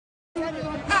And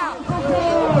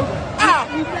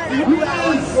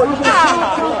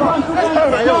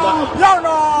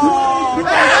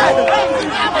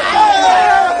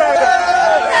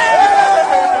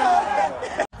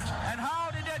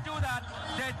how did they do that?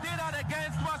 They did that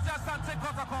against Asante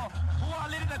Kotoko, who are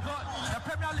leading the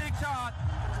Premier League chart.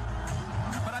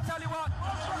 But I tell you what,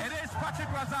 it is Patrick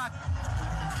Razak.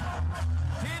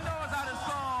 He knows how to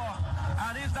score,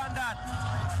 and he's done that.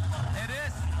 It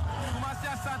is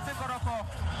Asante Kotoko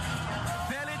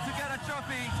failing to get a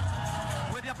trophy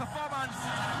with their performance,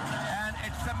 and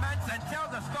it cements and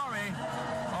tells a story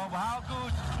of how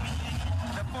good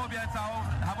the Phobians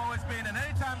have always been. And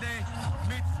anytime they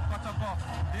meet Kotoko,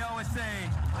 they always say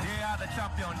they are the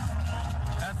champions.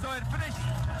 And so it finished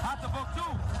at the book 2,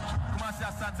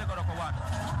 Asante Kotoko 1.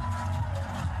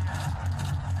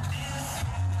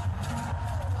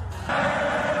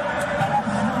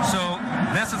 So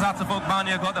this is Hatterfolk.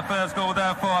 Mania got the first goal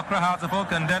there for Accra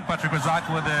Hatterfolk, and then Patrick Razak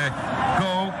with the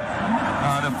goal.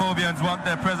 The Phobians won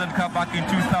their President Cup back in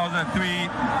 2003,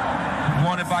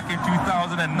 won it back in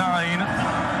 2009,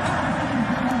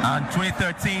 and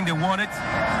 2013 they won it,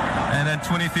 and then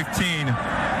 2015.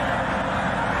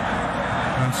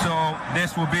 And so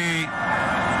this will be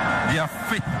their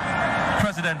 5th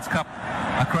President's Cup,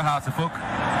 Accra Hatterfolk.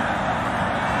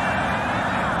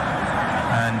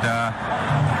 And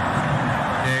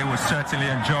they will certainly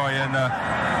enjoy, and the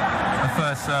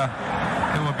first,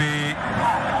 it will be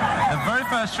the very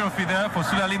first trophy there for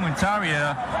Sulley Muntari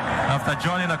after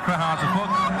joining Accra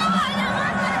Hatterfolk.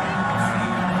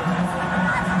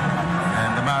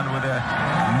 And the man with a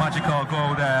magical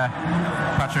goal there,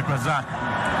 Patrick Razak.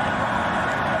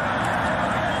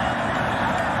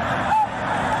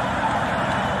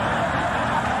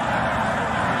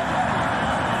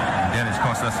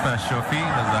 Costa's first trophy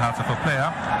as the Hatterfolk player.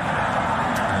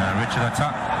 Richard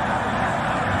Attack.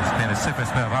 He's playing the safest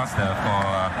pair of hands there for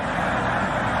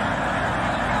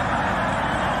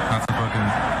Hatterfolk, and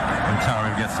Muntari.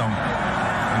 We get some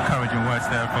encouraging words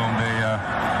there from the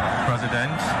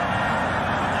president.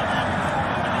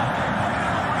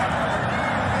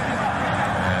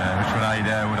 Richard I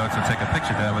there would also take a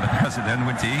picture there with the president,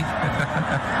 wouldn't he?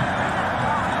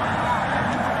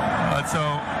 So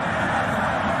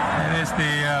it is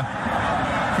the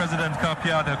President Cup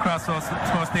here, the Crossroads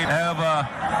Sports State ever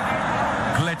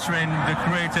glittering,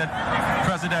 decorated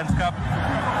President's Cup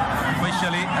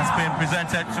officially has been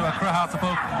presented to Accra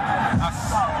Hatterfolk as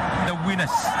the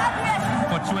winners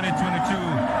for 2022.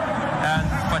 And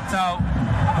Fatal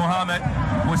Mohammed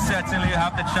will certainly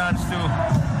have the chance to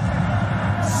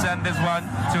send this one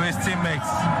to his teammates.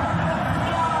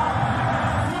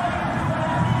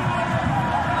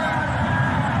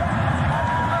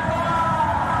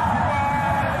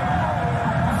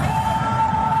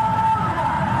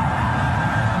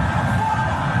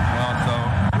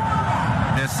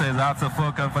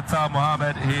 Hatterfolk and Fatal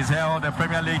Mohammed. He's held the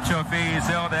Premier League trophy, he's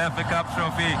held the FA Cup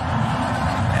trophy,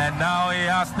 and now he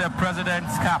has the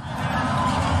President's Cup.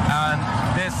 And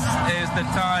this is the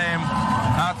time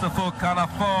Hatterfolk can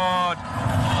afford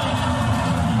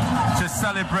to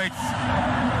celebrate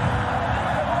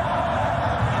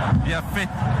their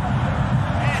 5th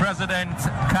President's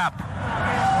Cup.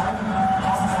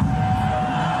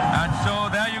 And so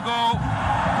there you go,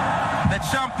 the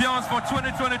champions for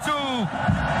 2022,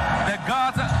 the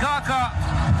Gaka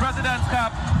President's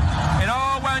Cup. It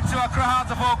all went to Accra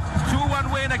Hatterfolk,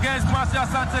 2-1 win against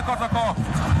Asante Kotoko.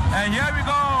 And here we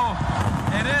go,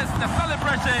 it is the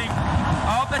celebration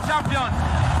of the champions,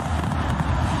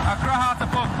 Accra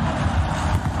Hatterfolk.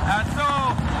 And so,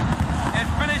 it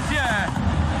finished here,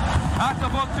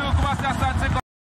 Hatterfolk 2, Asante Kotoko.